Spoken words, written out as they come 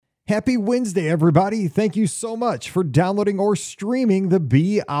Happy Wednesday, everybody. Thank you so much for downloading or streaming the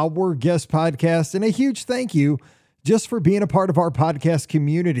Be Our Guest podcast. And a huge thank you just for being a part of our podcast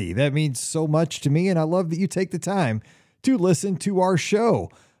community. That means so much to me, and I love that you take the time to listen to our show.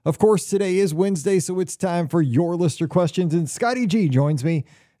 Of course, today is Wednesday, so it's time for your listener questions, and Scotty G joins me,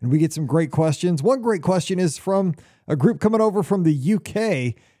 and we get some great questions. One great question is from a group coming over from the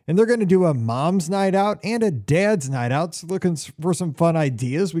UK, and they're going to do a mom's night out and a dad's night out. So looking for some fun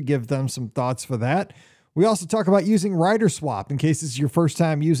ideas. We give them some thoughts for that. We also talk about using Rider Swap in case it's your first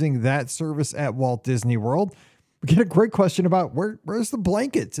time using that service at Walt Disney World. We get a great question about where's the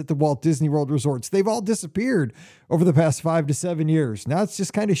blankets at the Walt Disney World resorts? They've all disappeared over the past 5 to 7 years. Now it's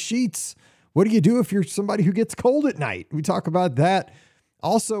just kind of sheets. What do you do if you're somebody who gets cold at night? We talk about that.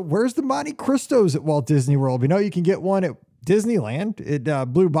 Also, where's the Monte Cristos at Walt Disney World? We know you can get one at Disneyland. It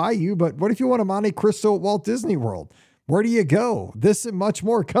blew by you, but what if you want a Monte Cristo at Walt Disney World? Where do you go? This and much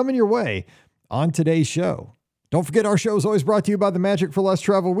more coming your way on today's show. Don't forget, our show is always brought to you by the Magic for Less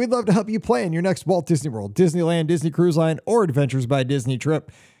Travel. We'd love to help you plan your next Walt Disney World, Disneyland, Disney Cruise Line, or Adventures by Disney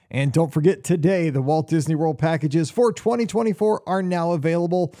trip. And don't forget, today, the Walt Disney World packages for 2024 are now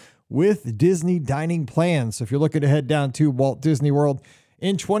available with Disney dining plans. So if you're looking to head down to Walt Disney World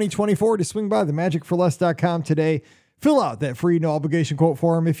in 2024, to swing by themagicforless.com today, fill out that free no obligation quote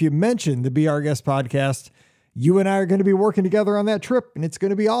form. If you mention the Be Our Guest podcast, you and I are going to be working together on that trip, and it's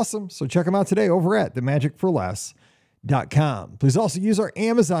going to be awesome. So check them out today over at themagicforless.com. Please also use our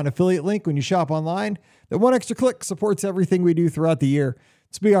Amazon affiliate link when you shop online. That one extra click supports everything we do throughout the year.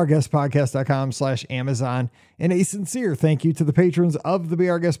 It's beourguestpodcast.com/Amazon. And a sincere thank you to the patrons of the Be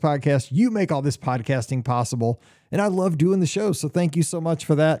Our Guest podcast. You make all this podcasting possible, and I love doing the show. So thank you so much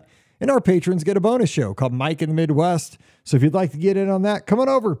for that. And our patrons get a bonus show called Mike in the Midwest. So if you'd like to get in on that, come on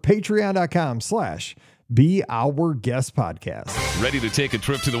over, patreon.com/Be Our Guest podcast. Ready to take a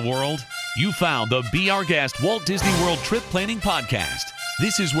trip to the world? You found the Be Our Guest Walt Disney World Trip Planning Podcast.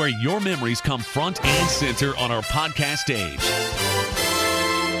 This is where your memories come front and center on our podcast stage.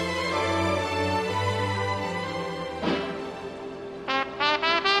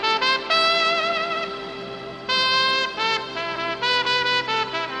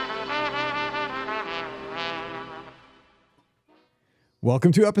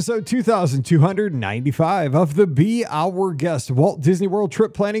 Welcome to episode 2295 of the Be Our Guest Walt Disney World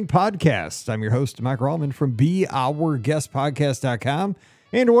Trip Planning Podcast. I'm your host, Mike Rallman from BeOurGuestPodcast.com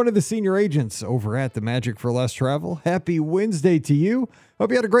and one of the senior agents over at the Magic for Less Travel. Happy Wednesday to you. Hope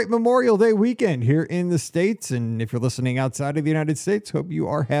you had a great Memorial Day weekend here in the States. And if you're listening outside of the United States, hope you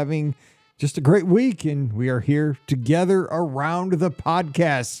are having just a great week. And we are here together around the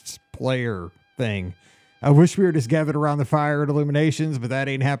podcast player thing. I wish we were just gathered around the fire at Illuminations, but that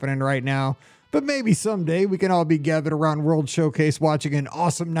ain't happening right now. But maybe someday we can all be gathered around World Showcase watching an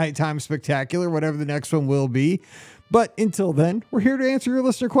awesome nighttime spectacular, whatever the next one will be. But until then, we're here to answer your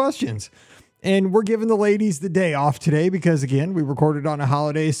listener questions. And we're giving the ladies the day off today because, again, we recorded on a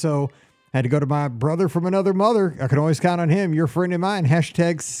holiday, so I had to go to my brother from another mother. I can always count on him. Your friend of mine,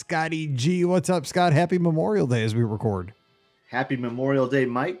 hashtag Scotty G. What's up, Scott? Happy Memorial Day as we record. Happy Memorial Day,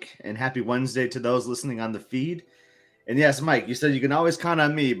 Mike, and happy Wednesday to those listening on the feed. And yes, Mike, you said you can always count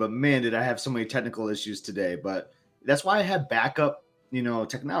on me, but man, did I have so many technical issues today. But that's why I have backup,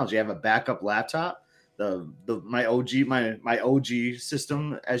 technology. I have a backup laptop. My OG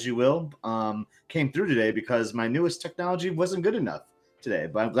system, as you will, came through today because my newest technology wasn't good enough today.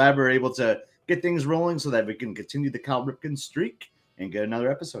 But I'm glad we're able to get things rolling so that we can continue the Cal Ripken streak and get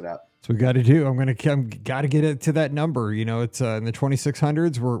another episode out. So we got to do. I'm got to get it to that number. It's in the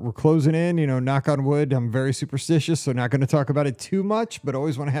 2600s. We're closing in. Knock on wood. I'm very superstitious, so not going to talk about it too much. But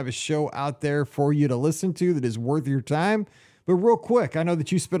always want to have a show out there for you to listen to that is worth your time. But real quick, I know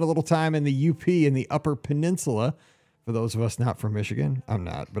that you spent a little time in the UP in the Upper Peninsula. For those of us not from Michigan, I'm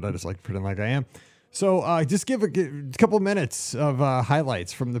not, but I just like to pretend like I am. So just give a couple minutes of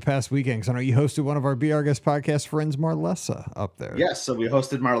highlights from the past weekend, because I know you hosted one of our Be Our Guest podcast friends, Marlessa, up there. Yes, so we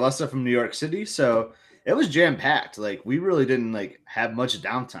hosted Marlessa from New York City. So it was jam-packed. Like, we really didn't have much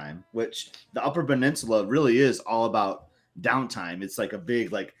downtime, which the Upper Peninsula really is all about downtime. It's like a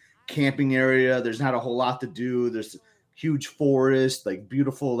big camping area. There's not a whole lot to do. There's huge forest,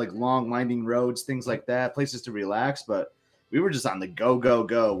 beautiful long winding roads, things like that, places to relax. But we were just on the go.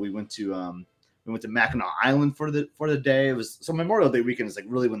 We went to Mackinac Island for the day. It was so Memorial Day weekend is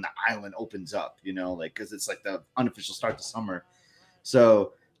really when the island opens up, because it's the unofficial start to summer.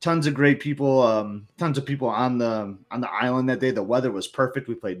 So tons of great people, tons of people on the island that day. The weather was perfect.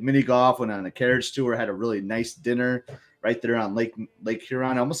 We played mini golf, went on a carriage tour, had a really nice dinner right there on Lake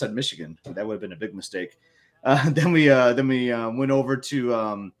Huron. I almost said Michigan. That would have been a big mistake. Then we went over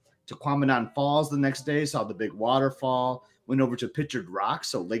to to Quamanon Falls the next day, saw the big waterfall, went over to Pictured Rock,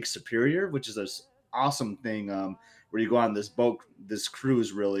 so Lake Superior, which is this awesome thing where you go on this boat, this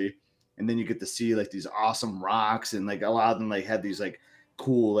cruise really, and then you get to see like these awesome rocks, and like a lot of them like had these like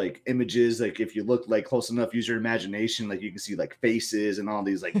cool like images. Like if you look like close enough, use your imagination, like you can see like faces and all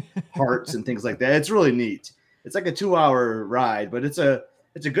these like hearts and things like that. It's really neat. It's like a 2-hour ride, but it's a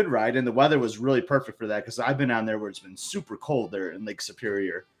good ride, and the weather was really perfect for that because I've been on there where it's been super cold there in Lake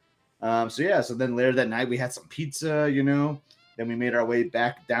Superior. So then later that night we had some pizza, then we made our way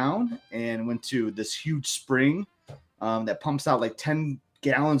back down and went to this huge spring that pumps out like 10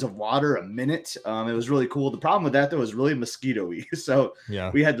 gallons of water a minute. It was really cool. The problem with that though was really mosquito-y. So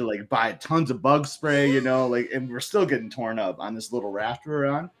we had to like buy tons of bug spray, and we're still getting torn up on this little raft we were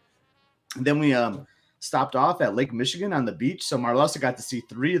on. And then we stopped off at Lake Michigan on the beach. So Marlessa got to see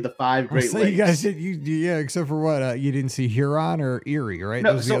 3 of the 5 Great Lakes. You guys did, except for what? You didn't see Huron or Erie, right?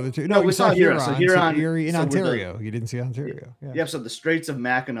 No, Those so, the other two. No, we saw Huron. So Huron, Erie and so Ontario. You didn't see Ontario. Yeah. So the Straits of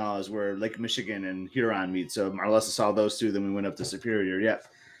Mackinac is where Lake Michigan and Huron meet. So Marlessa saw those 2. Then we went up to Superior. Yeah.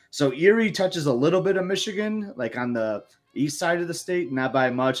 So Erie touches a little bit of Michigan, like on the east side of the state, not by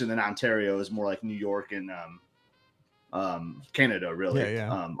much. And then Ontario is more like New York and Canada, really,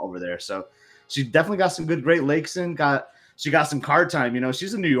 over there. So she definitely got some good Great Lakes in. She got some car time.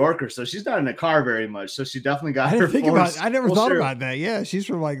 She's a New Yorker, so she's not in a car very much. So she definitely got her. I never thought about that. Yeah, she's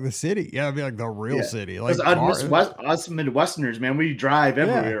from like the city. Yeah, I mean like the real city. Like us Midwesterners, man, we drive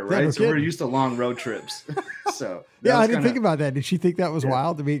everywhere, right? No so we're used to long road trips. So I didn't think about that. Did she think that was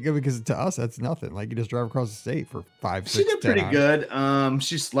wild to me? Because to us, that's nothing. Like you just drive across the state for 5, 6. She did pretty good.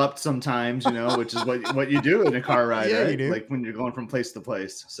 She slept sometimes, which is what you do in a car ride, right? You do. Like when you're going from place to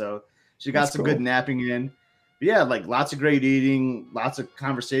place. So she got some good napping in. Yeah, like lots of great eating, lots of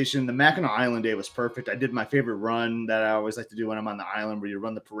conversation. The Mackinac Island day was perfect. I did my favorite run that I always like to do when I'm on the island, where you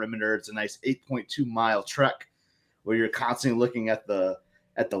run the perimeter. It's a nice 8.2-mile trek where you're constantly looking at the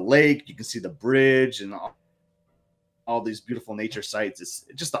lake. You can see the bridge and all these beautiful nature sites. It's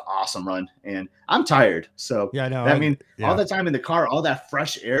just an awesome run, and I'm tired. So all the time in the car, all that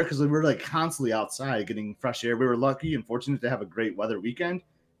fresh air, because we were like constantly outside getting fresh air. We were lucky and fortunate to have a great weather weekend,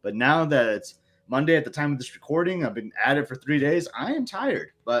 but now that it's Monday at the time of this recording, I've been at it for 3 days. I am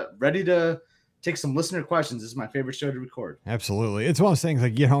tired, but ready to take some listener questions. This is my favorite show to record. Absolutely. It's one of those things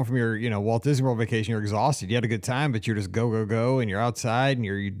like you get home from your, Walt Disney World vacation, you're exhausted. You had a good time, but you're just go, and you're outside and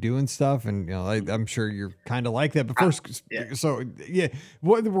you're doing stuff. And, I'm sure you're kind of like that. But first,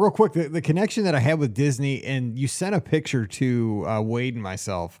 real quick, the connection that I had with Disney, and you sent a picture to Wade and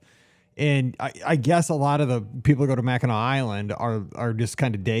myself. And I guess a lot of the people who go to Mackinac Island are just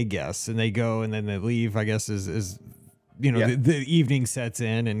kind of day guests, and they go and then they leave, I guess, the evening sets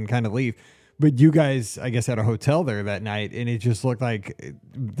in and kind of leave. But you guys, I guess, had a hotel there that night, and it just looked like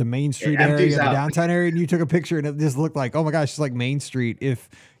the Main Street area, the downtown area, and you took a picture, and it just looked like, oh my gosh, it's like Main Street if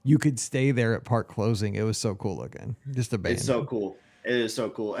you could stay there at park closing. It was so cool looking. Just abandoned. It's so cool. It is so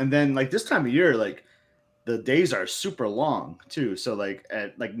cool. And then like this time of year, like the days are super long too. So like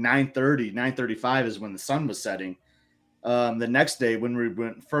at like 9:35 is when the sun was setting. The next day when we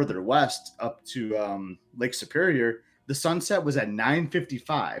went further west up to Lake Superior, the sunset was at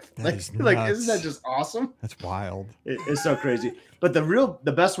 9:55. Isn't that just awesome? That's wild. It's so crazy. But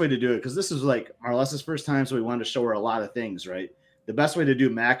the best way to do it, because this is like Marlessa's first time, so we wanted to show her a lot of things, right? The best way to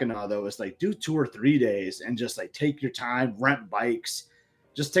do Mackinac though is like do 2 or 3 days and just like take your time, rent bikes,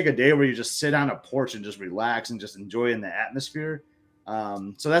 just take a day where you just sit on a porch and just relax and just enjoy in the atmosphere.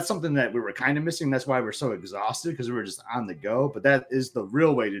 So that's something that we were kind of missing. That's why we're so exhausted, because we were just on the go. But that is the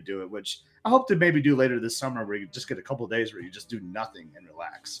real way to do it, which I hope to maybe do later this summer, where you just get a couple of days where you just do nothing and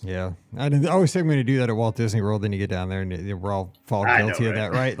relax. Yeah. I always think I'm going to do that at Walt Disney World. Then you get down there and we're all fall guilty of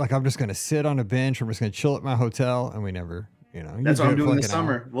that, right? Like I'm just going to sit on a bench. I'm just going to chill at my hotel, and we never... that's what I'm doing this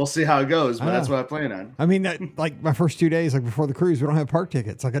summer. We'll see how it goes, but that's what I plan on. I mean, that like my first 2 days, like before the cruise, we don't have park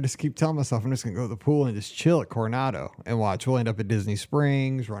tickets. Like I just keep telling myself I'm just gonna go to the pool and just chill at Coronado and watch. We'll end up at Disney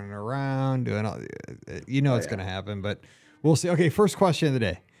Springs, running around, doing all. It's gonna happen, but we'll see. Okay, first question of the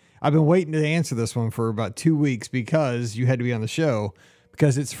day. I've been waiting to answer this one for about 2 weeks because you had to be on the show,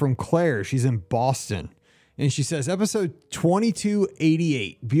 because it's from Claire. She's in Boston. And she says, episode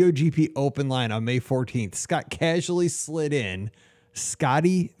 2288, BOGP open line on May 14th. Scott casually slid in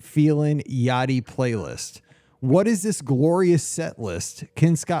Scotty Feelin' Yachty playlist. What is this glorious set list?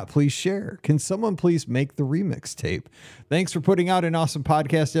 Can Scott please share? Can someone please make the remix tape? Thanks for putting out an awesome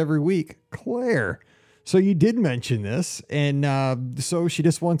podcast every week, Claire. So you did mention this. And so she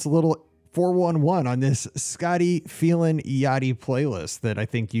just wants a little 411 on this Scotty Feelin' Yachty playlist that I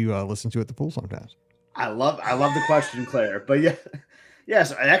think you listen to at the pool sometimes. I love the question, Claire. But yeah, Yeah,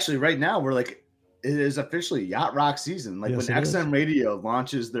 so actually right now we're like, it is officially Yacht Rock season. Like Yes, when it is. XM Radio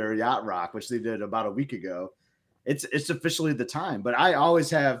launches their Yacht Rock, which they did about a week ago, it's officially the time. But I always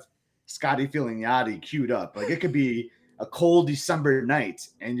have Scotty Feeling Yachty queued up. Like it could be a cold December night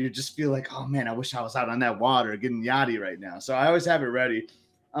and you just feel like, oh man, I wish I was out on that water getting yachty right now. So I always have it ready.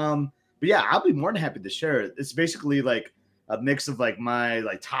 But yeah, I'll be more than happy to share it. It's basically like a mix of like my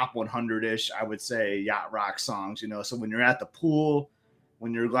like top 100-ish, I would say, Yacht Rock songs, you know. So when you're at the pool,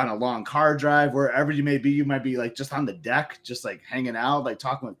 when you're on a long car drive, wherever you may be, you might be like just on the deck, just like hanging out, like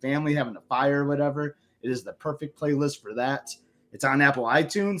talking with family, having a fire or whatever. It is the perfect playlist for that. It's on Apple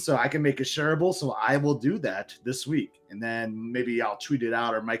iTunes, so I can make it shareable. So I will do that this week. And then maybe I'll tweet it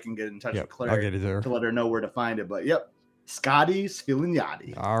out or Mike can get in touch with Claire I'll get it there to let her know where to find it. But yep, Scotty's Feeling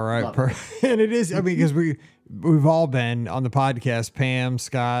Yachty. All right. And it is, I mean, because we've all been on the podcast, Pam,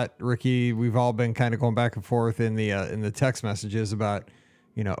 Scott, Ricky, we've all been kind of going back and forth in the text messages about,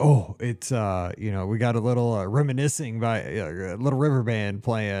 you know, oh, it's, you know, we got a little reminiscing by a little river band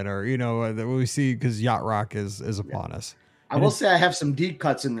playing, or, you know, that we see because Yacht Rock is upon us. I will say I have some deep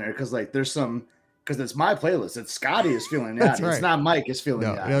cuts in there because like there's some, because it's my playlist. It's Scotty is feeling yachty. Right. It's not Mike is feeling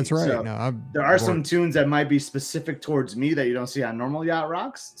yachty. That's right. So no, there are some tunes that might be specific towards me that you don't see on normal Yacht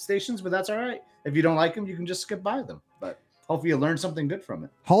Rocks stations, but that's all right. If you don't like them, you can just skip by them. But hopefully you learn something good from it.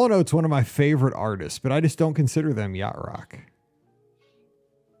 Hall & Oates, one of my favorite artists, but I just don't consider them Yacht Rock.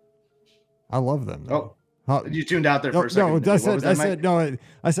 I love them though. You tuned out there for a second.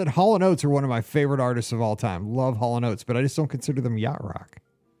 I said Hall & Oates are one of my favorite artists of all time. Love Hall & Oates, but I just don't consider them Yacht Rock.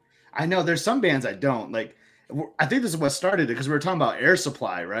 I know there's some bands I don't like. I think this is what started it because we were talking about Air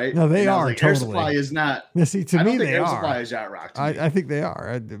Supply, right? No, they are like, totally. Air Supply is not. Yeah, see, to me, they Air are. Supply is Yacht Rock. I think they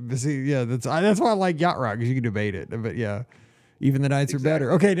are. See, yeah, that's why I like Yacht Rock because you can debate it. But yeah, even the nights are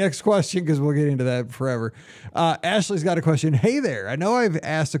better. Okay, next question because we'll get into that forever. Ashley's got a question. Hey there, I know I've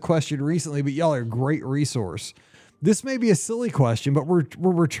asked a question recently, but y'all are a great resource. This may be a silly question, but we're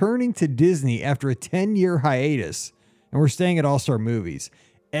returning to Disney after a 10-year hiatus, and we're staying at All-Star Movies.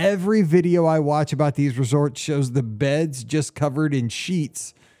 Every video I watch about these resorts shows the beds just covered in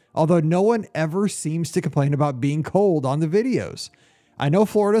sheets, although no one ever seems to complain about being cold on the videos. I know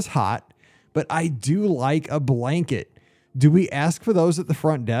Florida's hot, but I do like a blanket. Do we ask for those at the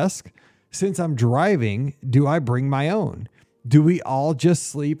front desk? Since I'm driving, do I bring my own? Do we all just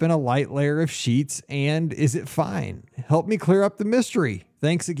sleep in a light layer of sheets, and is it fine? Help me clear up the mystery.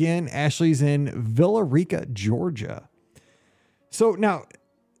 Thanks again. Ashley's in Villa Rica, Georgia. So now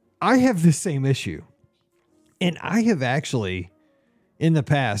I have the same issue, and I have actually in the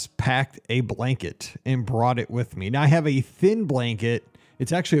past packed a blanket and brought it with me. Now I have a thin blanket.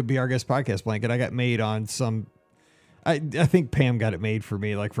 It's actually a Be Our Guest podcast blanket I got made on some, I think Pam got it made for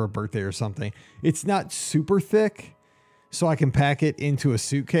me, like for a birthday or something. It's not super thick, so I can pack it into a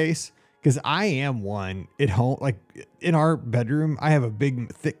suitcase because I am one at home. Like in our bedroom, I have a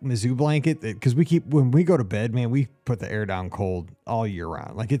big, thick Mizzou blanket because when we go to bed, man, we put the air down cold all year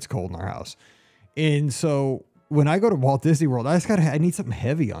round. Like it's cold in our house. And so when I go to Walt Disney World, I need something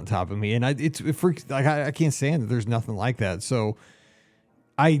heavy on top of me. And it freaks, like I can't stand that there's nothing like that. So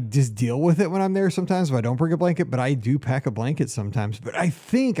I just deal with it when I'm there sometimes if I don't bring a blanket, but I do pack a blanket sometimes. But I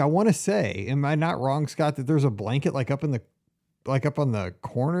want to say, am I not wrong, Scott, that there's a blanket like up on the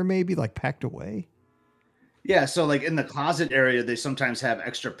corner, maybe like packed away? Yeah. So like in the closet area, they sometimes have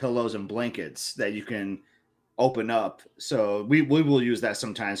extra pillows and blankets that you can open up. So we will use that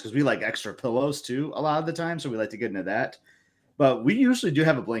sometimes because we like extra pillows too a lot of the time. So we like to get into that. But we usually do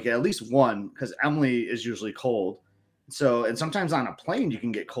have a blanket, at least one, because Emily is usually cold. So, and sometimes on a plane you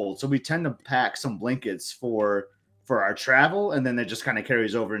can get cold. So we tend to pack some blankets for our travel, and then it just kind of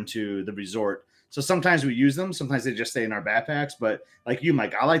carries over into the resort. So sometimes we use them. Sometimes they just stay in our backpacks. But like you,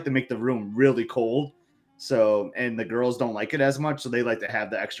 Mike, I like to make the room really cold. So, and the girls don't like it as much. So they like to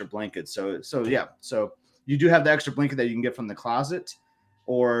have the extra blankets. So yeah. So you do have the extra blanket that you can get from the closet,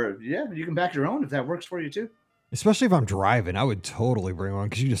 or yeah, you can pack your own if that works for you too. Especially if I'm driving, I would totally bring one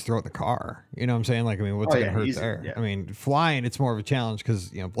because you just throw it in the car. You know what I'm saying? Like, I mean, what's it going to hurt easy. there? Yeah. I mean, flying, it's more of a challenge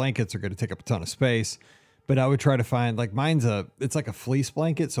because, you know, blankets are going to take up a ton of space. But I would try to find, like, it's like a fleece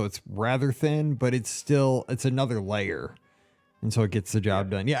blanket, so it's rather thin, but it's another layer. And so it gets the job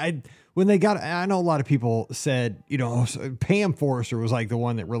done. Yeah, I know a lot of people said, you know, Pam Forrester was like the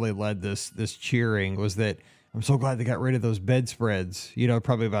one that really led this cheering, was that I'm so glad they got rid of those bedspreads, you know,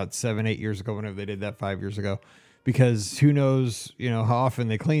 probably about 7-8 years ago, whenever they did that 5 years ago. Because who knows, you know, how often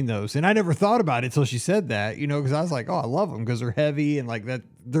they clean those. And I never thought about it until she said that, you know, because I was like, oh, I love them because they're heavy and like that.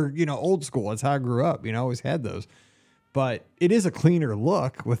 They're, you know, old school. That's how I grew up. You know, I always had those. but it is a cleaner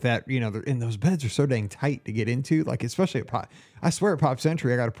look with that, and those beds are so dang tight to get into, like, especially I swear at Pop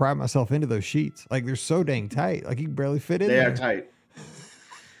Century, I got to pry myself into those sheets. Like, they're so dang tight. Like, you can barely fit in They there. are tight.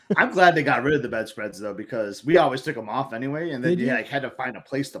 I'm glad they got rid of the bedspreads though, because we always took them off anyway, and then you had to find a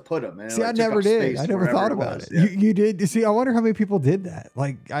place to put them. And See, I never did. I never thought about it. Yeah. You did. See, I wonder how many people did that.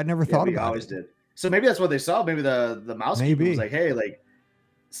 Like, I never thought about it. We always did. So maybe that's what they saw. Maybe the mouse was like, hey, like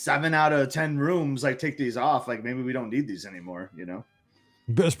 7 out of 10 rooms, like take these off. Like maybe we don't need these anymore,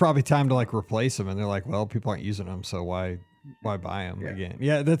 But it's probably time to like replace them. And they're like, well, people aren't using them, so why buy them again?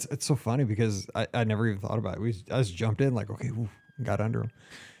 Yeah, it's so funny because I never even thought about it. I just jumped in like, okay, got under them.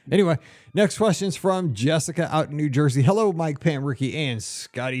 Anyway, next question is from Jessica out in New Jersey. Hello, Mike, Pam, Ricky, and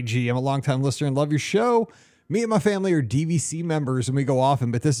Scotty G. I'm a longtime listener and love your show. Me and my family are DVC members and we go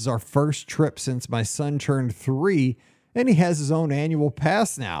often, but this is our first trip since my son turned 3 and he has his own annual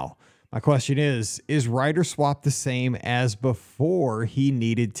pass now. My question is Rider Swap the same as before he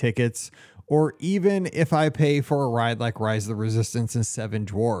needed tickets, or even if I pay for a ride like Rise of the Resistance and Seven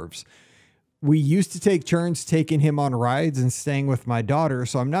Dwarves? We used to take turns taking him on rides and staying with my daughter,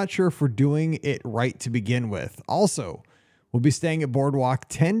 so I'm not sure if we're doing it right to begin with. Also, we'll be staying at Boardwalk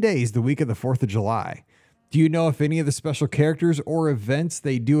 10 days the week of the 4th of July. Do you know if any of the special characters or events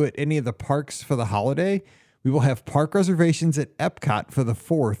they do at any of the parks for the holiday? We will have park reservations at Epcot for the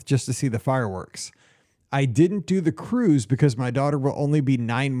 4th just to see the fireworks. I didn't do the cruise because my daughter will only be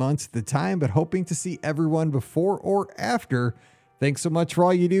 9 months at the time, but hoping to see everyone before or after. Thanks so much for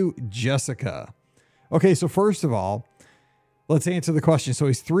all you do, Jessica. Okay, so first of all, let's answer the question. So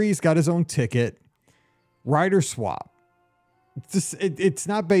he's 3, he's got his own ticket. Rider swap. It's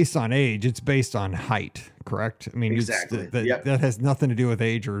not based on age, it's based on height, correct? I mean, exactly. That has nothing to do with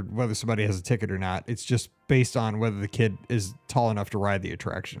age or whether somebody has a ticket or not. It's just based on whether the kid is tall enough to ride the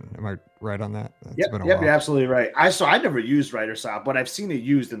attraction. Am I right on that? Yep, you're absolutely right. I never used Rider Swap, but I've seen it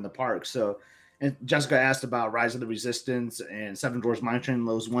used in the park. So, and Jessica asked about Rise of the Resistance and Seven Dwarfs Mine Train,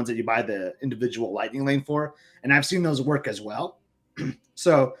 those ones that you buy the individual lightning lane for, and I've seen those work as well.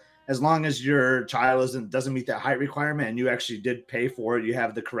 So as long as your child doesn't meet that height requirement and you actually did pay for it, you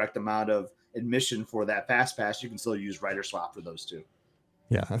have the correct amount of admission for that fast pass, you can still use Rider Swap for those too.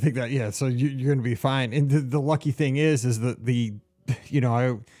 Yeah, I think that, so you're going to be fine. And the lucky thing is that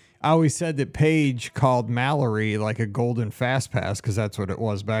I always said that Paige called Mallory like a golden fast pass because that's what it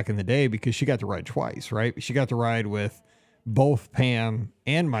was back in the day, because she got to ride twice, right? She got to ride with both Pam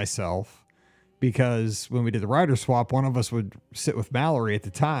and myself, because when we did the rider swap, one of us would sit with Mallory at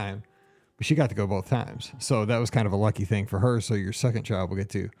the time, but she got to go both times. So that was kind of a lucky thing for her. So your second child will get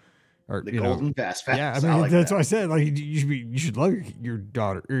to, or the golden fast pass. Yeah, I mean, that's what I said. Like you should love your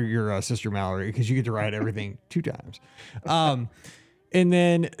daughter or your sister Mallory, because you get to ride everything 2 times. And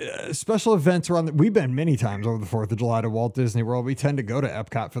then special events around. We've been many times over the 4th of July to Walt Disney World. We tend to go to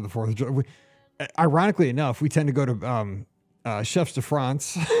Epcot for the 4th of July. Ironically enough, we tend to go to Chefs de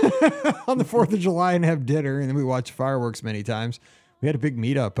France on the 4th of July and have dinner, and then we watch fireworks many times. We had a big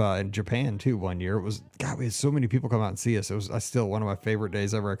meetup in Japan too one year. It was, God, we had so many people come out and see us. It was still one of my favorite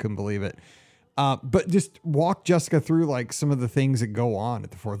days ever. I couldn't believe it. But just walk Jessica through like some of the things that go on at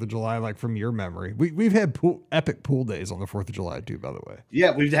the 4th of July, like from your memory. We've had epic pool days on the 4th of July too, by the way.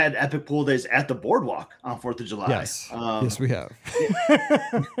 Yeah, we've had epic pool days at the boardwalk on 4th of July. Yes, yes, we have.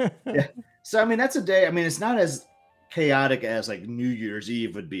 Yeah. So, I mean, that's a day. I mean, it's not as chaotic as like New Year's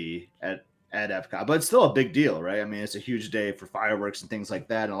Eve would be at Epcot, but it's still a big deal, right? I mean, it's a huge day for fireworks and things like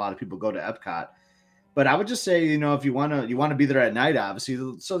that, and a lot of people go to Epcot. But I would just say, if you want to be there at night,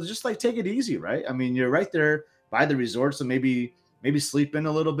 obviously, so just like take it easy, right? I mean, you're right there by the resort, so maybe sleep in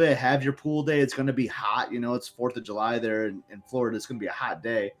a little bit, have your pool day. It's going to be hot, it's 4th of July there in Florida. It's going to be a hot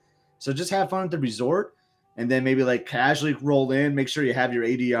day, so just have fun at the resort, and then maybe like casually roll in. Make sure you have your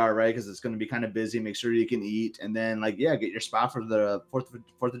ADR right, because it's going to be kind of busy. Make sure you can eat, and then get your spot for the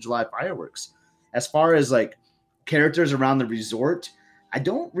 4th of July fireworks. As far as like characters around the resort, I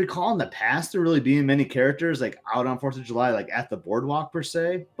don't recall in the past there really being many characters like out on 4th of July, like at the boardwalk per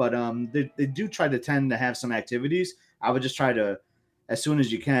se, but they do try to tend to have some activities. I would just try to, as soon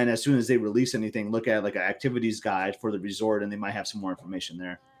as they release anything, look at like an activities guide for the resort, and they might have some more information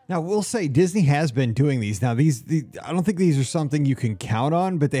there. Now, we'll say Disney has been doing these. Now, I don't think these are something you can count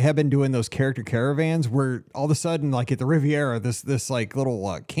on, but they have been doing those character caravans where all of a sudden, like at the Riviera, this like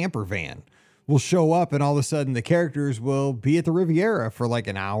little camper van will show up, and all of a sudden the characters will be at the Riviera for like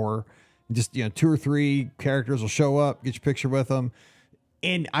an hour. Just, 2 or 3 characters will show up, get your picture with them.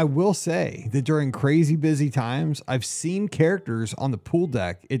 And I will say that during crazy busy times, I've seen characters on the pool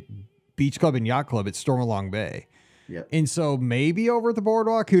deck at Beach Club and Yacht Club at Stormalong Bay. Yep. And so maybe over at the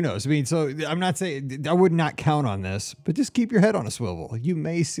boardwalk, who knows? I mean, so I'm not saying I would not count on this, but just keep your head on a swivel. You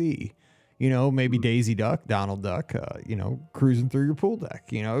may see, maybe Daisy Duck, Donald Duck, cruising through your pool deck,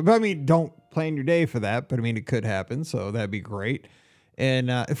 but I mean, don't plan your day for that, but I mean, it could happen. So that'd be great. And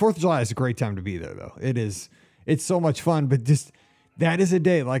 4th of July is a great time to be there though. It's so much fun, but just that is a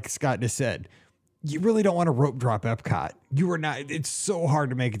day, like Scott just said, you really don't want to rope drop Epcot. It's so hard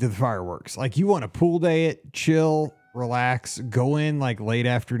to make it to the fireworks. Like you want to pool day it, chill, relax, go in like late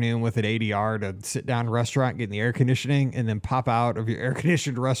afternoon with an ADR to sit down in a restaurant, get in the air conditioning, and then pop out of your air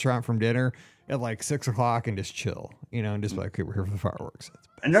conditioned restaurant from dinner at like 6 o'clock and just chill, and just be like, okay, we're here for the fireworks.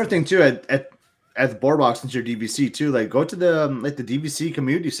 Another thing too, at the boardwalk, since you're DVC too, like go to the DVC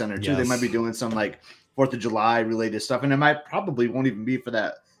community center too. Yes. They might be doing some like 4th of July related stuff, and it probably won't even be for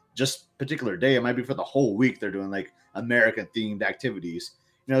that just particular day. It might be for the whole week. They're doing like American themed activities.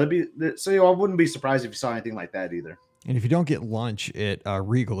 I wouldn't be surprised if you saw anything like that either. And if you don't get lunch at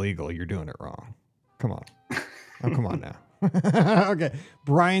Regal Eagle, you're doing it wrong. Come on. Oh, come on now. Okay.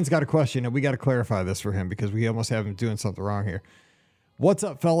 Brian's got a question, and we got to clarify this for him because we almost have him doing something wrong here. What's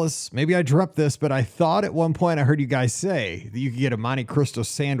up, fellas? Maybe I dreamt this, but I thought at one point I heard you guys say that you could get a Monte Cristo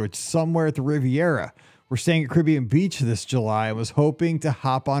sandwich somewhere at the Riviera. We're staying at Caribbean Beach this July. I was hoping to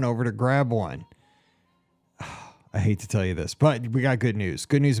hop on over to grab one. I hate to tell you this, but we got good news.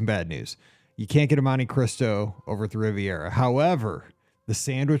 Good news and bad news. You can't get a Monte Cristo over at the Riviera. However, the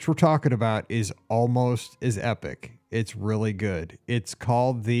sandwich we're talking about is almost as epic. It's really good. It's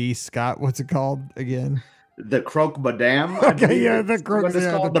called the Scott. What's it called again? The croque madame. Okay, yeah, the croque.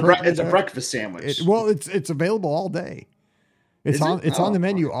 It's a breakfast sandwich. It's available all day. It's on the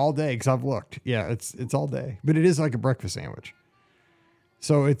menu all day because I've looked. Yeah, it's all day, but it is like a breakfast sandwich.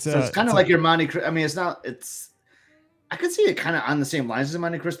 So it's kind of like your Monte Cristo. I mean, it's not. I could see it kind of on the same lines as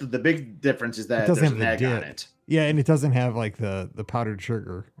Monte Cristo. The big difference is that there's an egg on it. Yeah, and it doesn't have like the powdered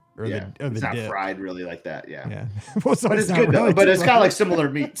sugar or it's not dip. Fried really like that. Yeah. Well, so but it's good though. But it's kind of like similar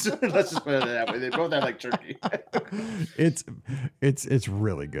meats. Let's just put it that way. They both have like turkey. It's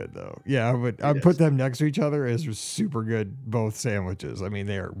really good though. Yeah, I'd put them next to each other as super good both sandwiches. I mean,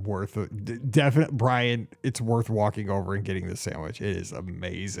 they are worth definite. Brian, it's worth walking over and getting this sandwich. It is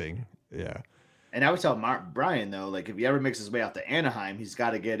amazing. Yeah. And I would tell Brian though, like if he ever makes his way out to Anaheim, he's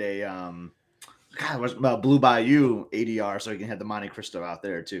got to get a Blue Bayou ADR so he can have the Monte Cristo out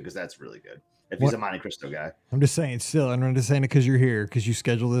there too, because that's really good. If he's a Monte Cristo guy. I'm just saying I'm just saying it because you're here, because you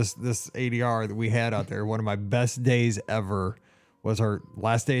scheduled this ADR that we had out there. One of my best days ever was our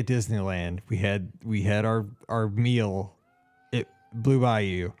last day at Disneyland. We had our meal at Blue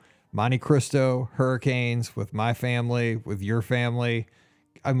Bayou, Monte Cristo, Hurricanes with my family, with your family.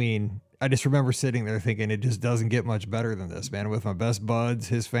 I mean, I just remember sitting there thinking it just doesn't get much better than this, man. With my best buds,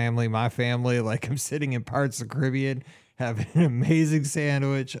 his family, my family, like I'm sitting in Pirates of the Caribbean, having an amazing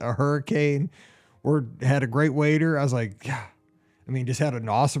sandwich, a hurricane. Had a great waiter. I was like, yeah. I mean, just had an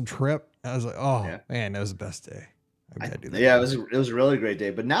awesome trip. I was like, man, that was the best day. I gotta do that. Yeah, it was a really great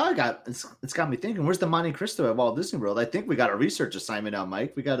day. But now it's got me thinking, where's the Monte Cristo at Walt Disney World? I think we got a research assignment now,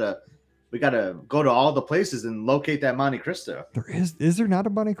 Mike. We gotta go to all the places and locate that Monte Cristo. Is there not a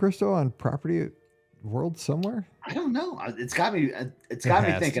Monte Cristo on property at World somewhere? I don't know. It's got me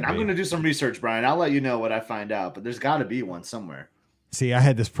thinking. I'm going to do some research, Brian. I'll let you know what I find out, but there's got to be one somewhere. See, I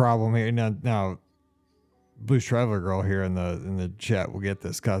had this problem here. Now Blues Traveler Girl here in the chat will get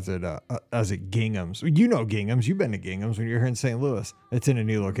this because I was at Gingham's. You know Gingham's. You've been to Gingham's when you're here in St. Louis. It's in a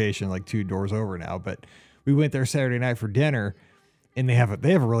new location, like 2 doors over now. But we went there Saturday night for dinner. And they have a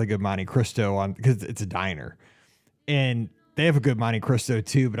really good Monte Cristo on because it's a diner, and they have a good Monte Cristo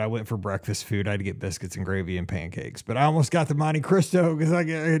too. But I went for breakfast food. I had to get biscuits and gravy and pancakes, but I almost got the Monte Cristo because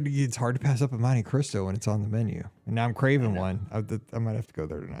it's hard to pass up a Monte Cristo when it's on the menu. And now I'm craving one. I might have to go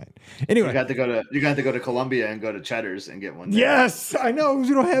there tonight. Anyway, you got to go to Columbia and go to Cheddar's and get one. There. Yes, I know. We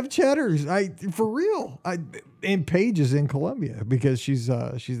don't have Cheddar's. For real. And Paige is in Columbia because she's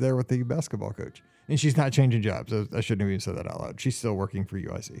there with the basketball coach. And she's not changing jobs. I shouldn't have even said that out loud. She's still working for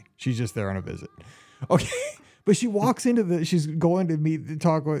UIC. She's just there on a visit. Okay. But she walks she's going to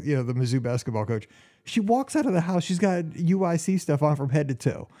talk with, the Mizzou basketball coach. She walks out of the house. She's got UIC stuff on from head to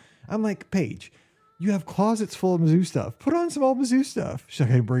toe. I'm like, Paige, you have closets full of Mizzou stuff. Put on some old Mizzou stuff. She's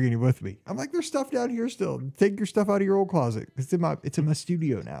like, I didn't bring any with me. I'm like, there's stuff down here still. Take your stuff out of your old closet. It's in my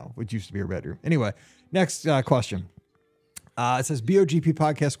studio now, which used to be her bedroom. Anyway, next question. It says BOGP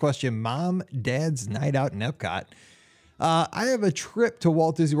podcast question. Mom, Dad's night out in Epcot. I have a trip to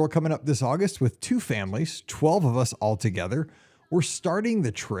Walt Disney World coming up this August with 2 families, 12 of us all together. We're starting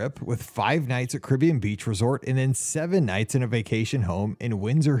the trip with 5 nights at Caribbean Beach Resort and then 7 nights in a vacation home in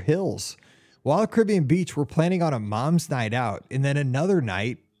Windsor Hills. While at Caribbean Beach, we're planning on a mom's night out, and then another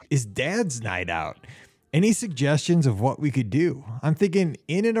night is dad's night out. Any suggestions of what we could do? I'm thinking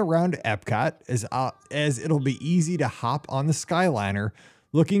in and around Epcot, as it'll be easy to hop on the Skyliner,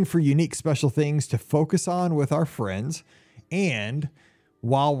 looking for unique special things to focus on with our friends, and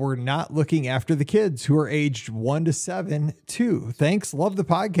while we're not looking after the kids who are aged 1 to 7 too. Thanks. Love the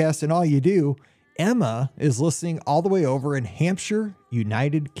podcast and all you do. Emma is listening all the way over in Hampshire,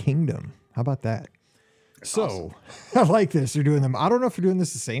 United Kingdom. How about that? That's awesome. I like this. They're doing them. I don't know if they're doing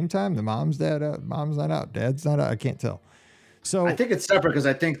this the same time. The mom's not out. Dad's not out. I can't tell. So I think it's separate because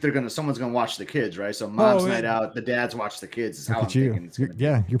I think someone's gonna watch the kids, right? So mom's night out, the dads watch the kids. Is how I'm thinking it's gonna be.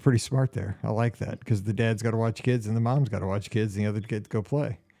 Yeah, you're pretty smart there. I like that because the dad's got to watch kids and the mom's got to watch kids and the other kids go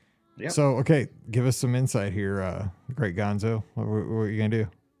play. Yep. So okay, give us some insight here, Great Gonzo. What are you gonna do?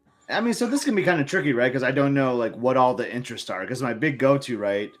 I mean, so this can be kind of tricky, right? Because I don't know like what all the interests are. Because my big go-to,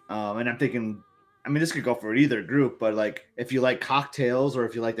 right? And I'm thinking, I mean, this could go for either group, but like if you like cocktails or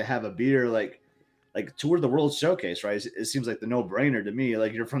if you like to have a beer, like tour the World Showcase, right? It seems like the no-brainer to me.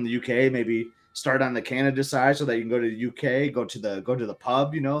 Like you're from the UK, maybe start on the Canada side so that you can go to the UK, go to the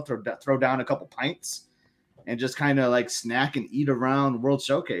pub, throw down a couple pints, and just kind of like snack and eat around World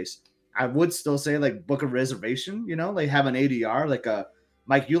Showcase. I would still say like book a reservation, like have an ADR, like a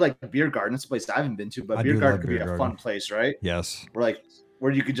Mike. You like Beer Garden? It's a place I haven't been to, but Beer Garden could be a fun place, right? Yes.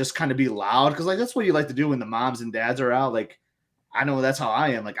 Where you could just kind of be loud because like that's what you like to do when the moms and dads are out, like. I know that's how I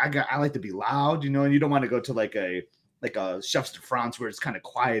am. Like I like to be loud, and you don't want to go to like a Chefs de France where it's kind of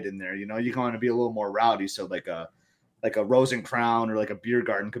quiet in there. You want to be a little more rowdy. So like a Rose and Crown or like a Beer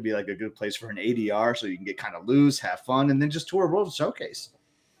Garden could be like a good place for an ADR, so you can get kind of loose, have fun, and then just tour World Showcase.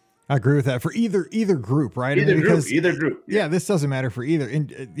 I agree with that for either group, right? Either group. Yeah, this doesn't matter for either.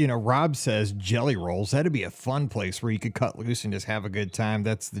 And Rob says Jelly Rolls. That'd be a fun place where you could cut loose and just have a good time.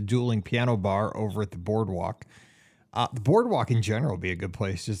 That's the Dueling Piano Bar over at the Boardwalk. The Boardwalk in general would be a good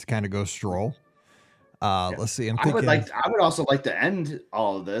place just to kind of go stroll. Let's see. I would also like to end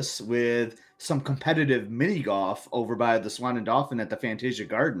all of this with some competitive mini golf over by the Swan and Dolphin at the Fantasia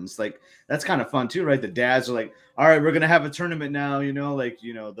Gardens. Like that's kind of fun too, right? The dads are like, all right, we're going to have a tournament now,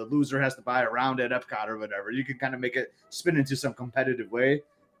 the loser has to buy a round at Epcot or whatever. You can kind of make it spin into some competitive way.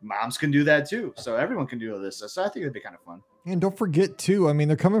 Moms can do that too. So everyone can do this. So I think it'd be kind of fun. And don't forget too, I mean,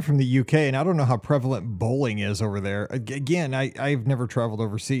 they're coming from the UK and I don't know how prevalent bowling is over there. Again, I've never traveled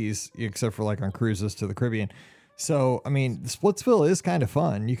overseas except for like on cruises to the Caribbean. So, I mean, Splitsville is kind of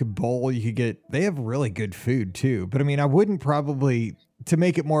fun. You could bowl, they have really good food too. But I mean, I wouldn't probably, to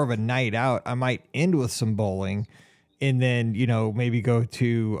make it more of a night out, I might end with some bowling and then, maybe go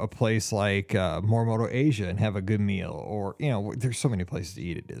to a place like Morimoto Asia and have a good meal. Or, there's so many places to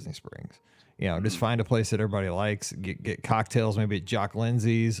eat at Disney Springs. Just find a place that everybody likes, get cocktails, maybe at Jock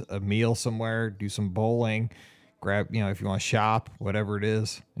Lindsay's, a meal somewhere, do some bowling, grab, if you want to shop, whatever it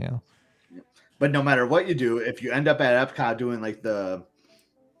is, But no matter what you do, if you end up at Epcot doing like the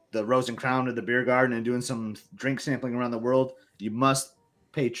Rose and Crown or the Beer Garden and doing some drink sampling around the world, you must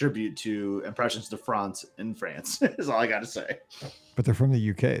pay tribute to Impressions de France in France. Is all I got to say. But they're from the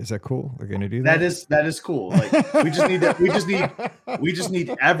UK. Is that cool? They're going to do that. That is cool. Like we just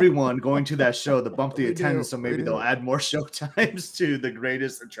need everyone going to that show to bump the attendance. So maybe they'll add more show times to the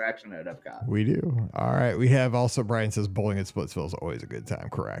greatest attraction at Epcot. We do. All right. We have also Brian says bowling at Splitsville is always a good time.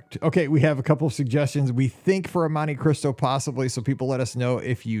 Correct. Okay. We have a couple of suggestions. We think for a Monte Cristo possibly. So people let us know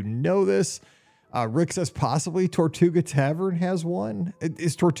if you know this. Rick says possibly Tortuga Tavern has one.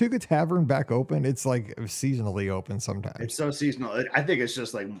 Is Tortuga Tavern back open? It's like seasonally open sometimes. It's so seasonal. I think it's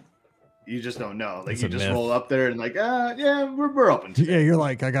just like you just don't know. Like you just roll up there and like, yeah, we're open today. Yeah, you're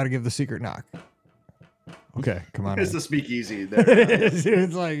like, I got to give the secret knock. Okay, come on. It's the speakeasy there.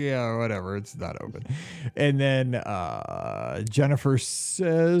 It's like, yeah, whatever. It's not open. And then Jennifer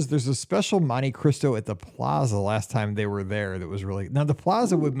says there's a special Monte Cristo at the Plaza last time they were there. That was really now the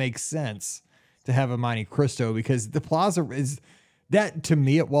Plaza would make sense to have a Monte Cristo because the Plaza is that to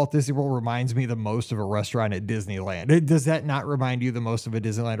me at Walt Disney World reminds me the most of a restaurant at Disneyland. Does that not remind you the most of a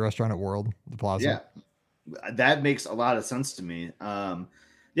Disneyland restaurant at World, the Plaza? Yeah, that makes a lot of sense to me. So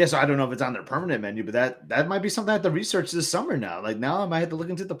I don't know if it's on their permanent menu, but that might be something I have to research this summer now. Like now I might have to look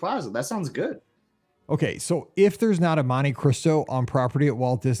into the Plaza. That sounds good. Okay, so if there's not a Monte Cristo on property at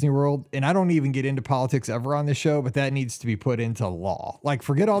Walt Disney World, and I don't even get into politics ever on this show, but that needs to be put into law. Like,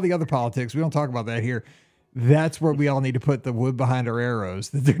 forget all the other politics. We don't talk about that here. That's where we all need to put the wood behind our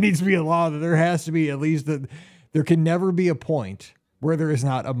arrows, that there needs to be a law, that there has to be at least that there can never be a point where there is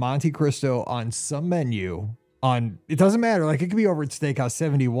not a Monte Cristo on some menu on, it doesn't matter. Like, it could be over at Steakhouse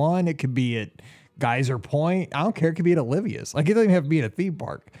 71. It could be at Geyser Point. I don't care. It could be at Olivia's. Like, it doesn't even have to be at a theme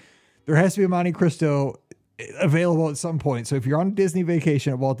park. There has to be a Monte Cristo available at some point. So if you're on a Disney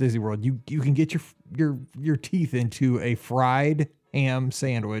vacation at Walt Disney World, you can get your teeth into a fried ham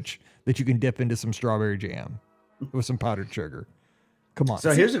sandwich that you can dip into some strawberry jam with some powdered sugar. Come on.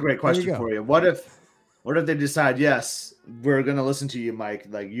 So here's a great question for you. What if they decide, yes, we're going to listen to you, Mike.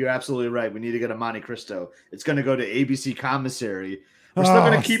 Like, you're absolutely right. We need to get a Monte Cristo. It's going to go to ABC Commissary. We're still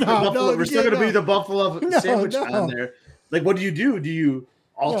going to keep the buffalo. We're still going to be the buffalo sandwich on there. Like, what do you do? Do you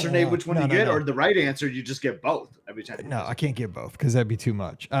alternate which one you get, or the right answer, you just get both every time? No, I can't get both because that'd be too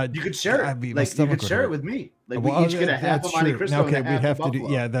much. You could share it. Like, you could share it with me. Like, we each get a half of Monte Cristo. Okay, and we'd have to buffalo.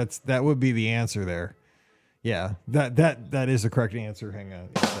 do. Yeah, that would be the answer there. Yeah, that is the correct answer. Hang on.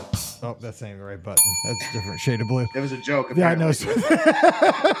 Oh, that's not even the right button. That's a different shade of blue. It was a joke. Apparently. Yeah,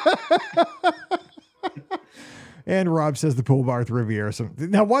 I know. And Rob says the pool bar at the Riviera.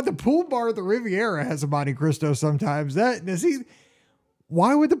 Now, what, the pool bar at the Riviera has a Monte Cristo sometimes?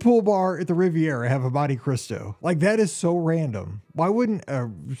 Why would the pool bar at the Riviera have a Monte Cristo? Like, that is so random. Why wouldn't a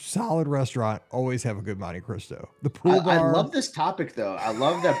solid restaurant always have a good Monte Cristo? The pool bar. I love this topic, though. I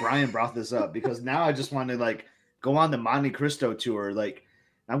love that Brian brought this up, because now I just want to, like, go on the Monte Cristo tour. Like,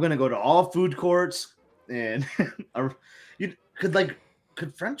 I'm going to go to all food courts, and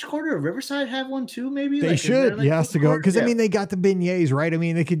could French Quarter or Riverside have one too? Maybe they should. Like, yes, to go, because I mean, they got the beignets, right? I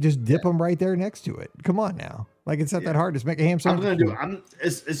mean, they could just dip them right there next to it. Come on now, like, it's not that hard. Just make a ham sandwich.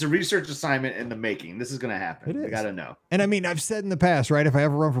 It's a research assignment in the making. This is gonna happen. I gotta know. And I mean, I've said in the past, right? If I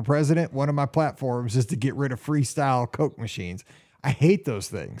ever run for president, one of my platforms is to get rid of freestyle Coke machines. I hate those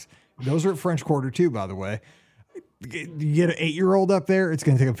things. Those are at French Quarter too, by the way. You get an 8-year-old up there, it's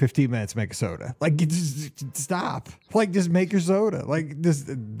going to take them 15 minutes to make a soda. Like, just stop. Like, just make your soda. Like,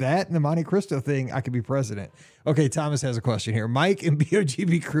 that and the Monte Cristo thing, I could be president. Okay, Thomas has a question here. Mike and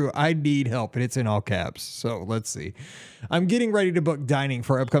BOGP crew, I need help, and it's in all caps. So let's see. I'm getting ready to book dining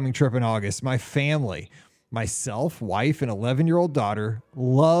for our upcoming trip in August. My family, myself, wife, and 11-year-old daughter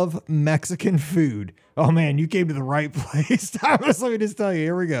love Mexican food. Oh, man, you came to the right place, Thomas. Let me just tell you.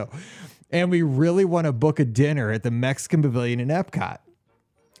 Here we go. And we really want to book a dinner at the Mexican Pavilion in Epcot.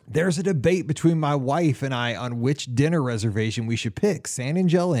 There's a debate between my wife and I on which dinner reservation we should pick, San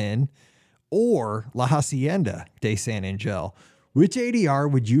Angel Inn or La Hacienda de San Angel. Which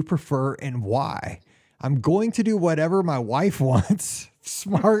ADR would you prefer and why? I'm going to do whatever my wife wants.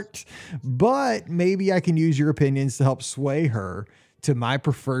 Smart, but maybe I can use your opinions to help sway her to my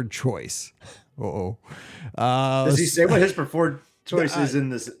preferred choice. Does he say what his preferred choices in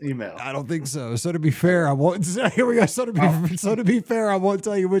this email? I don't think so. So to be fair, I won't. Here we go. So to be fair, I won't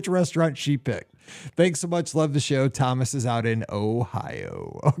tell you which restaurant she picked. Thanks so much. Love the show. Thomas is out in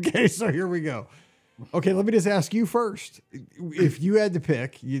Ohio. Okay, so here we go. Okay, let me just ask you first. If you had to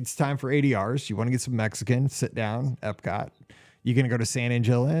pick, it's time for ADRs. You want to get some Mexican, sit down, Epcot. You going to go to San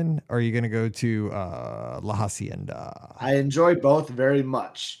Angel Inn, or are you going to go to La Hacienda? I enjoy both very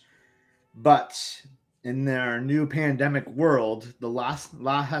much, but in their new pandemic world, the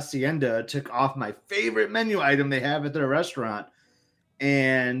La Hacienda took off my favorite menu item they have at their restaurant.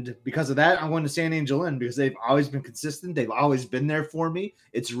 And because of that, I'm going to San Angel Inn, because they've always been consistent. They've always been there for me.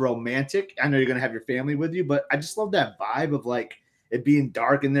 It's romantic. I know you're going to have your family with you, but I just love that vibe of, like, it being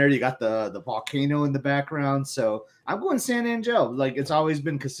dark in there. You got the volcano in the background. So I'm going San Angel. Like, it's always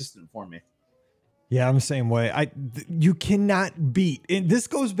been consistent for me. Yeah, I'm the same way. You cannot beat. And this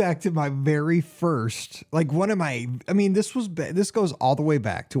goes back to my very first, like, this goes all the way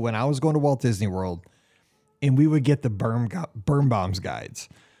back to when I was going to Walt Disney World, and we would get the Birnbaum's guides,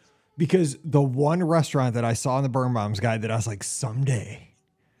 because the one restaurant that I saw in the Birnbaum's guide that I was like, someday,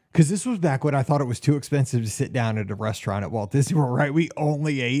 because this was back when I thought it was too expensive to sit down at a restaurant at Walt Disney World, right? We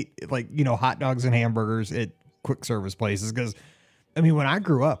only ate, like, hot dogs and hamburgers at quick service places, because I mean, when I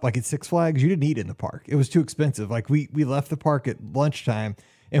grew up, like at Six Flags, you didn't eat in the park. It was too expensive. Like, we left the park at lunchtime,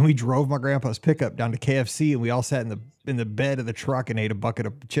 and we drove my grandpa's pickup down to KFC, and we all sat in the bed of the truck and ate a bucket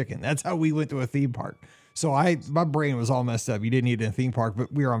of chicken. That's how we went to a theme park. So my brain was all messed up. You didn't eat in a theme park,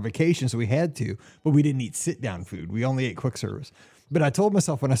 but we were on vacation, so we had to. But we didn't eat sit down food. We only ate quick service. But I told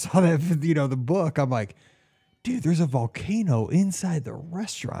myself when I saw that, the book, I'm like, dude, there's a volcano inside the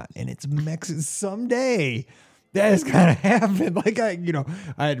restaurant, and it's Mexican. Someday that is going to happen. Like, I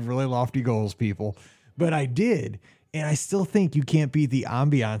had really lofty goals, people, but I did. And I still think you can't beat the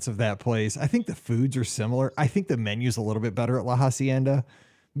ambiance of that place. I think the foods are similar. I think the menu's a little bit better at La Hacienda,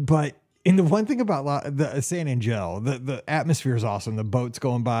 and the one thing about the San Angel, the atmosphere is awesome. The boats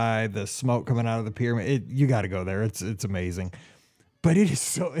going by, the smoke coming out of the pyramid. You got to go there. It's amazing. But it is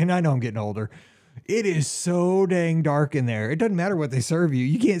so, and I know I'm getting older. It is so dang dark in there. It doesn't matter what they serve you.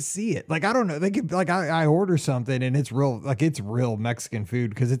 You can't see it. Like, I don't know. They could, like, I order something and it's real Mexican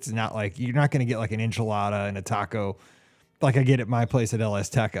food because it's not like, you're not going to get like an enchilada and a taco like I get at my place at El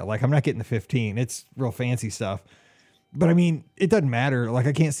Azteca. Like, I'm not getting the 15. It's real fancy stuff. But I mean, it doesn't matter. Like,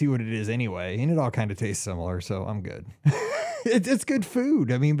 I can't see what it is anyway. And it all kind of tastes similar. So I'm good. It's good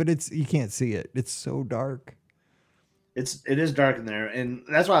food. I mean, but you can't see it. It's so dark. It is dark in there, and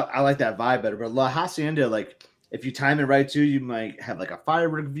that's why I like that vibe better. But La Hacienda, like if you time it right too, you might have like a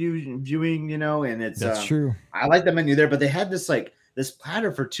firework viewing, and That's true. I like the menu there, but they had this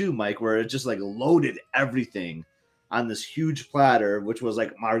platter for two, Mike, where it just like loaded everything on this huge platter, which was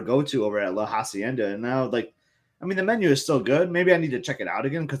like our go-to over at La Hacienda. And now, like, I mean, the menu is still good. Maybe I need to check it out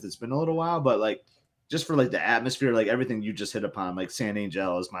again because it's been a little while, but like just for like the atmosphere, like everything you just hit upon, like San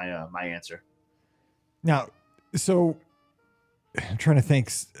Angel is my answer. Now, so I'm trying to think.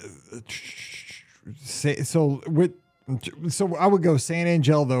 So I would go San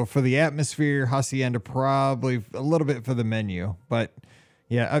Angel though for the atmosphere. Hacienda probably a little bit for the menu, but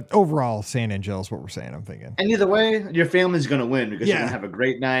yeah, overall San Angel is what we're saying. I'm thinking. And either way, your family's gonna win because you're gonna have a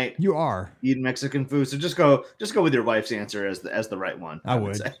great night. You are eating Mexican food, so just go with your wife's answer as the right one. I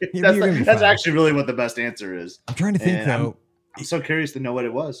would. Say. That's actually really what the best answer is. I'm trying to think though. I'm so curious to know what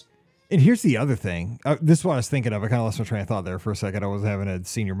it was. And here's the other thing. This is what I was thinking of. I kind of lost my train of thought there for a second. I was having a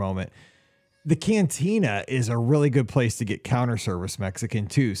senior moment. The cantina is a really good place to get counter service Mexican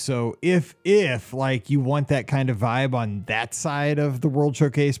too. So if like you want that kind of vibe on that side of the World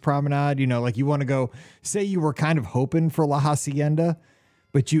Showcase Promenade, like you want to go, say you were kind of hoping for La Hacienda,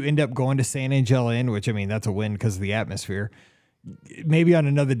 but you end up going to San Angel Inn, which I mean, that's a win because of the atmosphere. Maybe on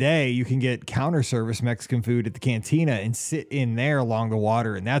another day you can get counter service Mexican food at the cantina and sit in there along the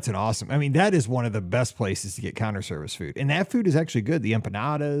water. And that's I mean, that is one of the best places to get counter service food. And that food is actually good. The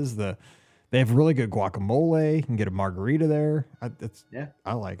empanadas, they have really good guacamole. You can get a margarita there.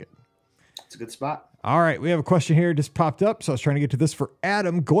 I like it. It's a good spot. All right. We have a question here just popped up. So I was trying to get to this for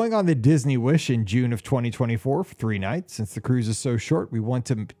Adam. Going on the Disney Wish in June of 2024 for 3 nights. Since the cruise is so short, we want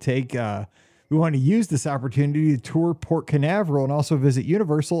to use this opportunity to tour Port Canaveral and also visit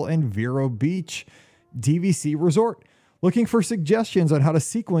Universal and Vero Beach DVC Resort. Looking for suggestions on how to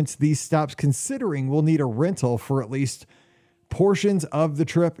sequence these stops, considering we'll need a rental for at least portions of the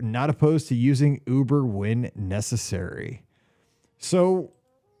trip, not opposed to using Uber when necessary. So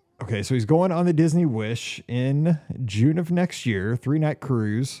he's going on the Disney Wish in June of next year, 3-night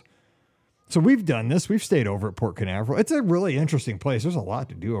cruise. So we've done this. We've stayed over at Port Canaveral. It's a really interesting place. There's a lot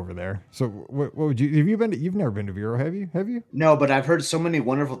to do over there. So what would you've never been to Vero, have you? No, but I've heard so many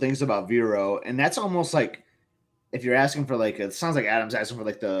wonderful things about Vero, and that's almost like, if you're asking for like, it sounds like Adam's asking for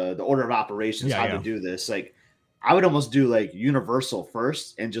like the order of operations, to do this. Like, I would almost do like Universal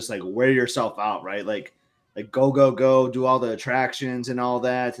first and just like wear yourself out, right? Like go, do all the attractions and all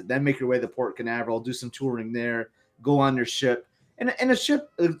that. Then make your way to Port Canaveral, do some touring there, go on your ship. And a ship,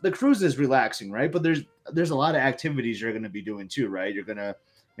 the cruise is relaxing, right? But there's a lot of activities you're going to be doing too, right? You're going to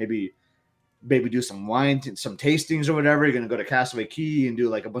maybe do some wine, some tastings or whatever. You're going to go to Castaway Cay and do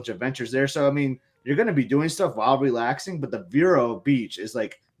like a bunch of adventures there. So, I mean, you're going to be doing stuff while relaxing, but the Vero Beach is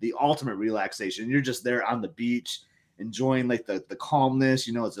like the ultimate relaxation. You're just there on the beach, enjoying like the calmness.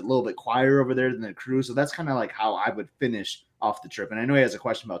 It's a little bit quieter over there than the cruise. So that's kind of like how I would finish off the trip. And I know he has a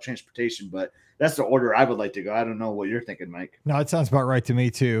question about transportation, but that's the order I would like to go. I don't know what you're thinking, Mike. No, it sounds about right to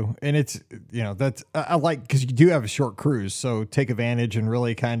me too. And it's, that's, I like, because you do have a short cruise, so take advantage and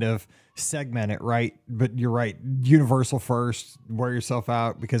really kind of segment it, right? But you're right. Universal first, wear yourself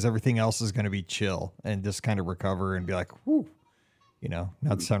out, because everything else is going to be chill and just kind of recover and be like, whoo,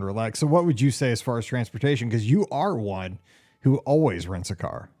 not sound relaxed. So what would you say as far as transportation? Because you are one who always rents a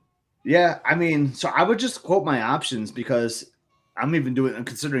car. Yeah, I mean, so I would just quote my options, because I'm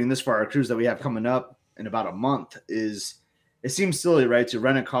considering this for our cruise that we have coming up in about a month. It seems silly, right, to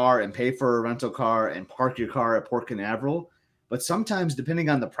rent a car and pay for a rental car and park your car at Port Canaveral. But sometimes, depending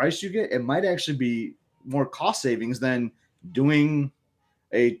on the price you get, it might actually be more cost savings than doing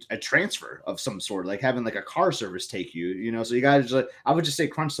a transfer of some sort, like having like a car service take you, so you guys, I would just say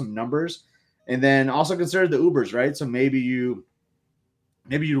crunch some numbers, and then also consider the Ubers, right? So maybe you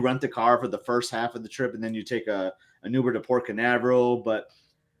rent the car for the first half of the trip, and then you take an Uber to Port Canaveral. But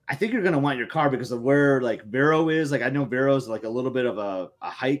I think you're going to want your car because of where like Vero is. Like, I know Vero is like a little bit of a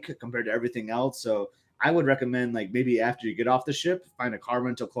hike compared to everything else. So I would recommend, like, maybe after you get off the ship, find a car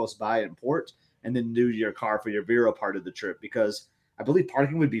rental close by in Port, and then do your car for your Vero part of the trip, because I believe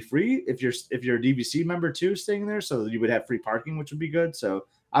parking would be free if you're a DVC member too staying there. So you would have free parking, which would be good. So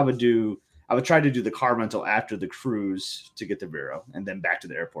I would try to do the car rental after the cruise to get to Vero and then back to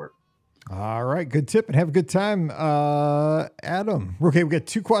the airport. All right. Good tip and have a good time. Adam. Okay. We got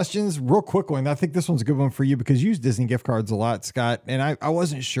 2 questions. Real quick one. I think this one's a good one for you because you use Disney gift cards a lot, Scott. And I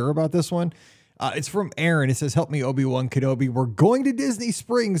wasn't sure about this one. It's from Aaron. It says, help me, Obi-Wan Kenobi. We're going to Disney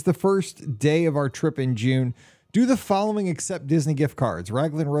Springs the first day of our trip in June. Do the following accept Disney gift cards: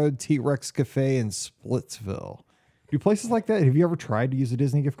 Raglan Road, T-Rex Cafe, and Splitsville. Do places like that? Have you ever tried to use a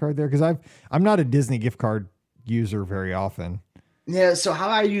Disney gift card there? Because I'm not a Disney gift card user very often. Yeah, so how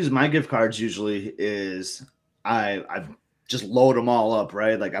I use my gift cards usually is I just load them all up,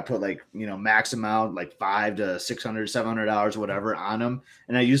 right? Like I put like, max amount, like $500 to $600, $700, whatever on them.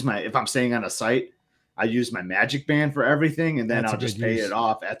 And I use if I'm staying on a site, I use my Magic Band for everything. And then I'll just pay it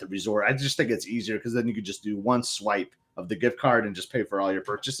off at the resort. I just think it's easier because then you could just do one swipe of the gift card and just pay for all your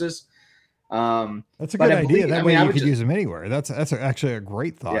purchases. That's a good idea. That way you could use them anywhere. That's actually a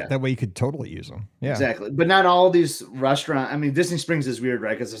great thought. Yeah. That way you could totally use them. Yeah, exactly. But not all these restaurants. I mean, Disney Springs is weird,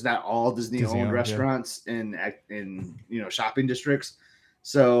 right? Because it's not all Disney-owned restaurants in shopping districts.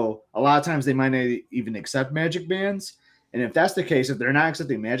 So a lot of times they might not even accept Magic Bands. And if that's the case, if they're not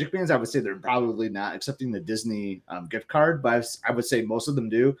accepting Magic Bands, I would say they're probably not accepting the Disney gift card. But I would say most of them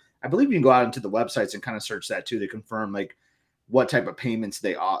do. I believe you can go out into the websites and kind of search that too to confirm what type of payments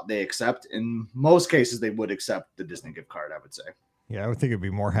they accept. In most cases, they would accept the Disney gift card, I would say. Yeah, I would think it'd be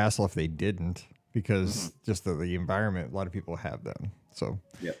more hassle if they didn't because just the environment, a lot of people have them. So,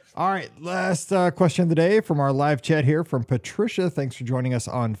 yep. All right, last question of the day from our live chat here from Patricia. Thanks for joining us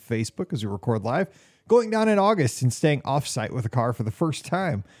on Facebook as we record live. Going down in August and staying off-site with a car for the first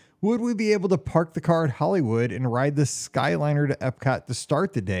time, would we be able to park the car at Hollywood and ride the Skyliner to Epcot to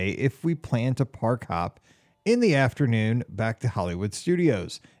start the day if we plan to park hop in the afternoon back to Hollywood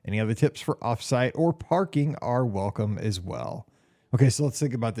Studios? Any other tips for offsite or parking are welcome as well. Okay, so let's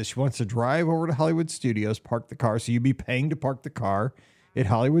think about this. She wants to drive over to Hollywood Studios, park the car. So you'd be paying to park the car at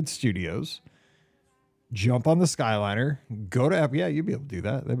Hollywood Studios, jump on the Skyliner, go to Epcot. Yeah, you'd be able to do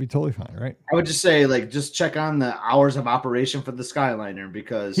that. That'd be totally fine, right? I would just say, just check on the hours of operation for the Skyliner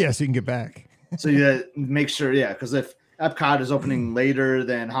because... Yeah, so you can get back. So you make sure, because if Epcot is opening later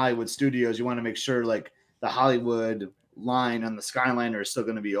than Hollywood Studios, you want to make sure, the Hollywood line on the Skyliner is still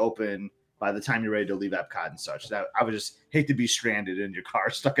going to be open by the time you're ready to leave Epcot and such. That I would just hate to be stranded in your car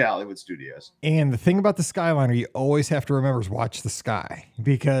stuck at Hollywood Studios. And the thing about the Skyliner you always have to remember is watch the sky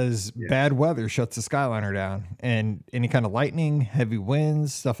because bad weather shuts the Skyliner down, and any kind of lightning, heavy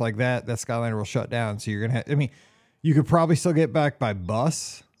winds, stuff like that Skyliner will shut down. So you're going to you could probably still get back by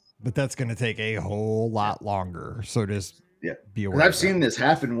bus, but that's going to take a whole lot longer. So just be aware. I've seen this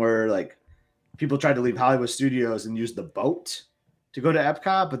happen where people tried to leave Hollywood Studios and use the boat to go to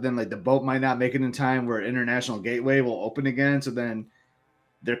Epcot, but then the boat might not make it in time where International Gateway will open again. So then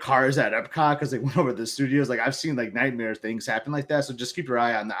their car is at Epcot because they went over to the studios. I've seen nightmare things happen like that. So just keep your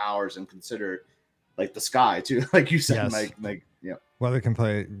eye on the hours and consider the sky too. Like you said, yes. Weather can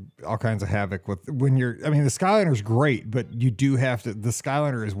play all kinds of havoc with the Skyliner is great, but you do have to, the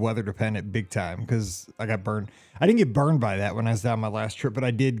Skyliner is weather dependent big time because I got burned. I didn't get burned by that when I was down my last trip, but I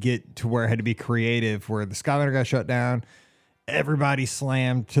did get to where I had to be creative where the Skyliner got shut down. Everybody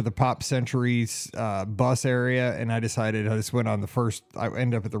slammed to the Pop Century's bus area, and I decided I just went on I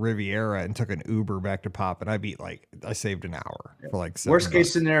ended up at the Riviera and took an Uber back to Pop, and I saved an hour for $7. Worst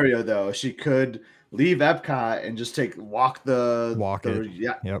case scenario though, she could leave Epcot and just walk the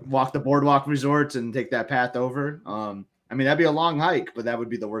boardwalk resorts and take that path over. That'd be a long hike, but that would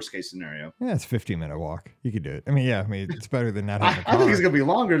be the worst case scenario. Yeah, it's a 15-minute walk. You could do it. It's better than not having a car. I think it's gonna be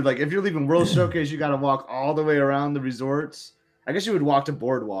longer. If you're leaving World Showcase, you got to walk all the way around the resorts. I guess you would walk to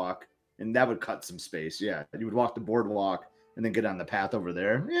Boardwalk, and that would cut some space. Yeah, you would walk to Boardwalk and then get on the path over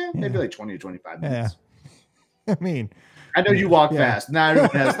there. Yeah, maybe 20 to 25 minutes. Yeah. I know you walk fast. Not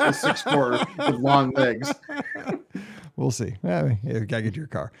everyone has the 6'4" with long legs. We'll see. Gotta get your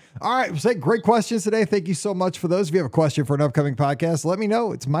car. All right. So great questions today. Thank you so much for those. If you have a question for an upcoming podcast, let me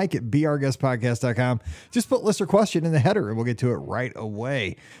know. It's Mike at BRGuestPodcast.com. Just put listener question in the header and we'll get to it right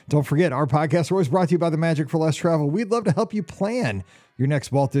away. Don't forget, our podcast are always brought to you by the Magic for Less Travel. We'd love to help you plan your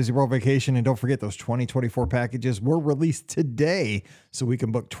next Walt Disney World vacation. And don't forget, those 2024 packages were released today so we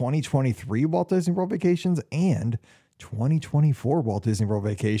can book 2023 Walt Disney World vacations and 2024 Walt Disney World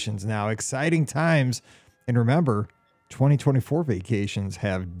vacations. Now, exciting times. And remember, 2024 vacations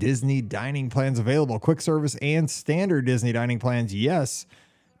have Disney dining plans available, quick service and standard Disney dining plans. Yes,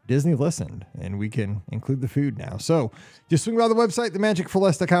 Disney listened, and we can include the food now. So just swing by the website,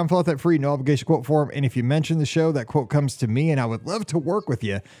 themagicforless.com, fill out that free no obligation quote form. And if you mention the show, that quote comes to me, and I would love to work with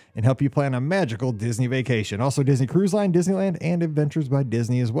you and help you plan a magical Disney vacation. Also, Disney Cruise Line, Disneyland, and Adventures by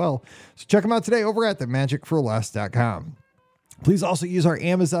Disney as well. So check them out today over at themagicforless.com. Please also use our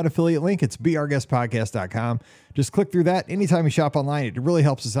Amazon affiliate link. It's beourguestpodcast.com. Just click through that. Anytime you shop online, it really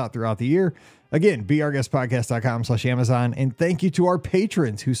helps us out throughout the year. Again, beourguestpodcast.com/Amazon. And thank you to our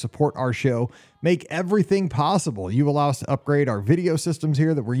patrons who support our show, make everything possible. You allow us to upgrade our video systems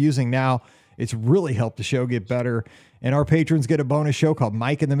here that we're using now. It's really helped the show get better. And our patrons get a bonus show called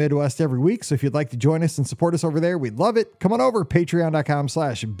Mike in the Midwest every week. So if you'd like to join us and support us over there, we'd love it. Come on over,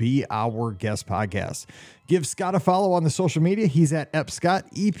 patreon.com/beourguestpodcast. Give Scott a follow on the social media. He's at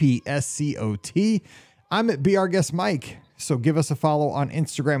EpScott, EPSCOT. I'm at BeOurGuestMike. So give us a follow on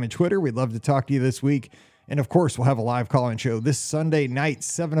Instagram and Twitter. We'd love to talk to you this week. And of course, we'll have a live call-in show this Sunday night,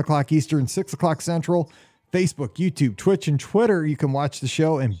 7 o'clock Eastern, 6 o'clock Central. Facebook, YouTube, Twitch, and Twitter. You can watch the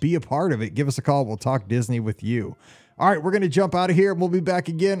show and be a part of it. Give us a call. We'll talk Disney with you. All right, we're going to jump out of here, and we'll be back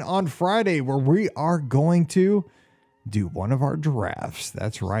again on Friday, where we are going to do one of our drafts.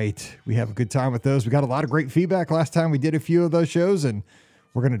 That's right. We have a good time with those. We got a lot of great feedback last time we did a few of those shows, and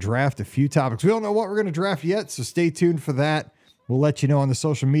we're going to draft a few topics. We don't know what we're going to draft yet, so stay tuned for that. We'll let you know on the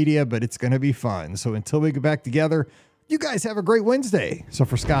social media, but it's going to be fun. So until we get back together, you guys have a great Wednesday. So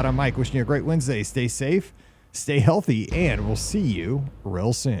for Scott, I'm Mike, wishing you a great Wednesday. Stay safe, stay healthy, and we'll see you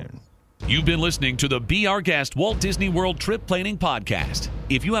real soon. You've been listening to the Be Our Guest Walt Disney World Trip Planning Podcast.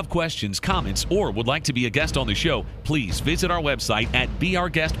 If you have questions, comments, or would like to be a guest on the show, please visit our website at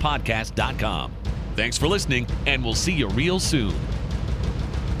beourguestpodcast.com. Thanks for listening, and we'll see you real soon.